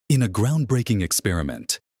In a groundbreaking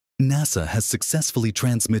experiment, NASA has successfully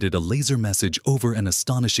transmitted a laser message over an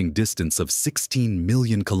astonishing distance of 16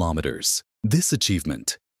 million kilometers. This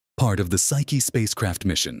achievement, part of the Psyche spacecraft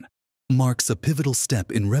mission, marks a pivotal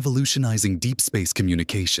step in revolutionizing deep space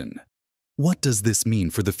communication. What does this mean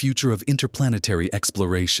for the future of interplanetary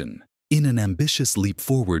exploration? In an ambitious leap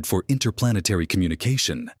forward for interplanetary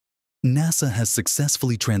communication, NASA has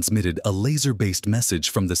successfully transmitted a laser-based message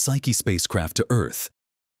from the Psyche spacecraft to Earth,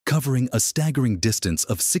 covering a staggering distance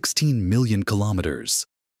of 16 million kilometers.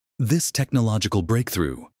 This technological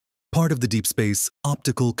breakthrough, part of the Deep Space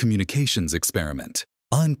Optical Communications Experiment,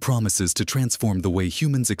 promises to transform the way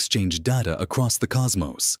humans exchange data across the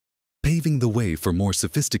cosmos, paving the way for more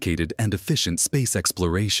sophisticated and efficient space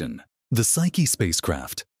exploration. The Psyche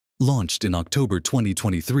spacecraft, launched in October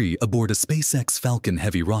 2023 aboard a SpaceX Falcon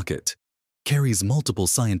Heavy rocket, carries multiple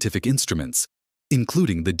scientific instruments,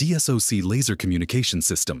 including the DSOC laser communication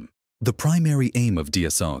system. The primary aim of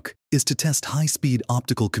DSOC is to test high-speed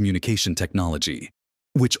optical communication technology,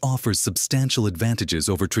 which offers substantial advantages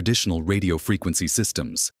over traditional radio frequency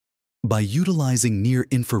systems. By utilizing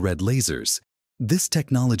near-infrared lasers, this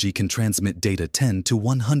technology can transmit data 10 to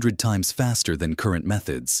 100 times faster than current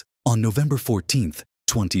methods. On November 14,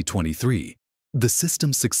 2023, the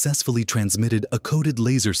system successfully transmitted a coded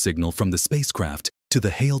laser signal from the spacecraft to the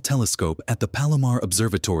Hale telescope at the Palomar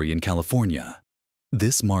Observatory in California.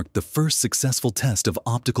 This marked the first successful test of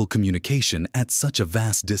optical communication at such a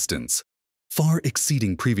vast distance, far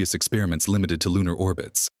exceeding previous experiments limited to lunar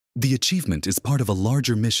orbits. The achievement is part of a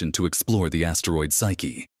larger mission to explore the asteroid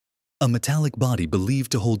Psyche, a metallic body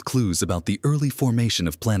believed to hold clues about the early formation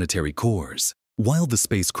of planetary cores. While the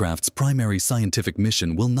spacecraft's primary scientific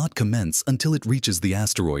mission will not commence until it reaches the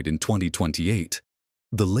asteroid in 2028,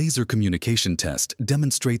 the laser communication test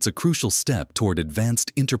demonstrates a crucial step toward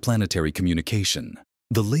advanced interplanetary communication.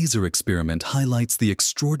 The laser experiment highlights the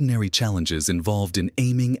extraordinary challenges involved in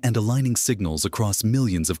aiming and aligning signals across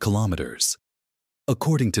millions of kilometers.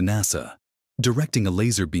 According to NASA, directing a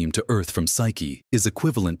laser beam to Earth from Psyche is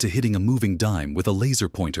equivalent to hitting a moving dime with a laser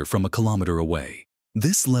pointer from a kilometer away.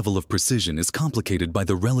 This level of precision is complicated by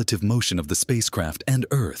the relative motion of the spacecraft and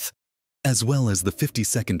Earth, as well as the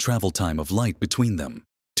 50-second travel time of light between them.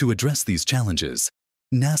 To address these challenges,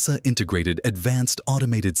 NASA integrated advanced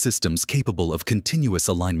automated systems capable of continuous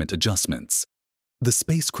alignment adjustments. The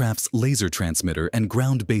spacecraft's laser transmitter and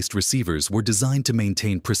ground-based receivers were designed to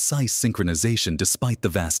maintain precise synchronization despite the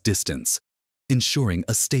vast distance, ensuring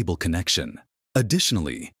a stable connection.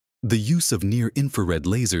 Additionally, the use of near-infrared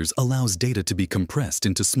lasers allows data to be compressed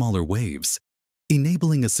into smaller waves,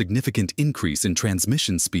 enabling a significant increase in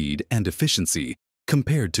transmission speed and efficiency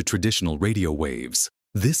compared to traditional radio waves.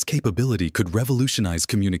 This capability could revolutionize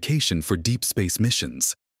communication for deep space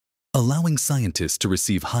missions, allowing scientists to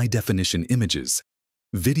receive high-definition images,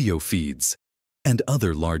 video feeds, and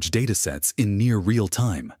other large datasets in near real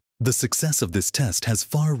time. The success of this test has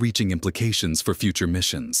far-reaching implications for future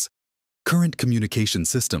missions. Current communication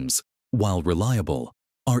systems, while reliable,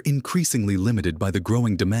 are increasingly limited by the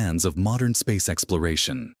growing demands of modern space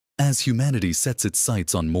exploration. As humanity sets its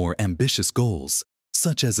sights on more ambitious goals,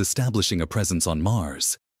 such as establishing a presence on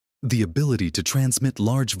Mars, the ability to transmit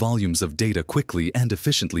large volumes of data quickly and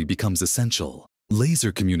efficiently becomes essential.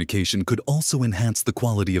 Laser communication could also enhance the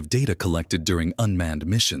quality of data collected during unmanned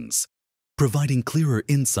missions, providing clearer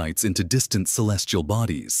insights into distant celestial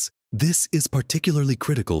bodies. This is particularly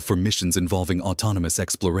critical for missions involving autonomous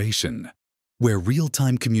exploration, where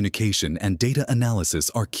real-time communication and data analysis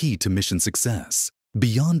are key to mission success.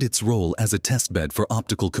 Beyond its role as a testbed for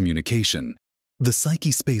optical communication, the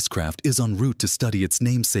Psyche spacecraft is en route to study its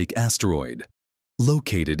namesake asteroid,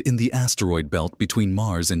 located in the asteroid belt between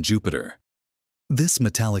Mars and Jupiter. This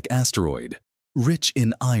metallic asteroid, rich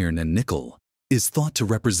in iron and nickel, is thought to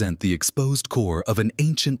represent the exposed core of an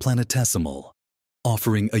ancient planetesimal,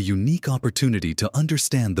 offering a unique opportunity to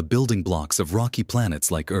understand the building blocks of rocky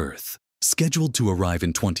planets like Earth. Scheduled to arrive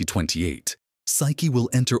in 2028, Psyche will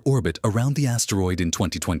enter orbit around the asteroid in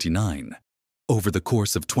 2029. Over the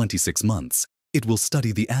course of 26 months, it will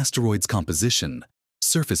study the asteroid's composition,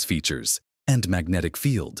 surface features, and magnetic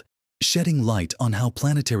field, shedding light on how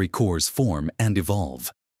planetary cores form and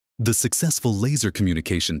evolve. The successful laser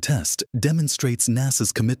communication test demonstrates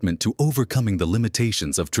NASA's commitment to overcoming the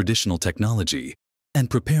limitations of traditional technology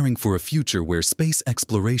and preparing for a future where space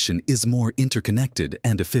exploration is more interconnected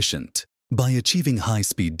and efficient. By achieving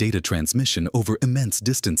high-speed data transmission over immense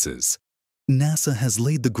distances, NASA has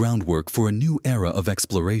laid the groundwork for a new era of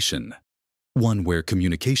exploration, one where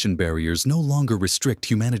communication barriers no longer restrict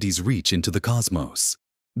humanity's reach into the cosmos.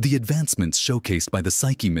 The advancements showcased by the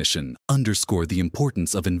Psyche mission underscore the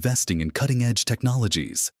importance of investing in cutting-edge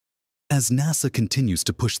technologies. As NASA continues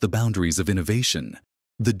to push the boundaries of innovation,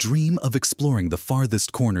 the dream of exploring the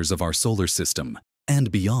farthest corners of our solar system and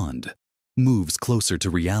beyond moves closer to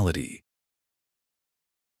reality.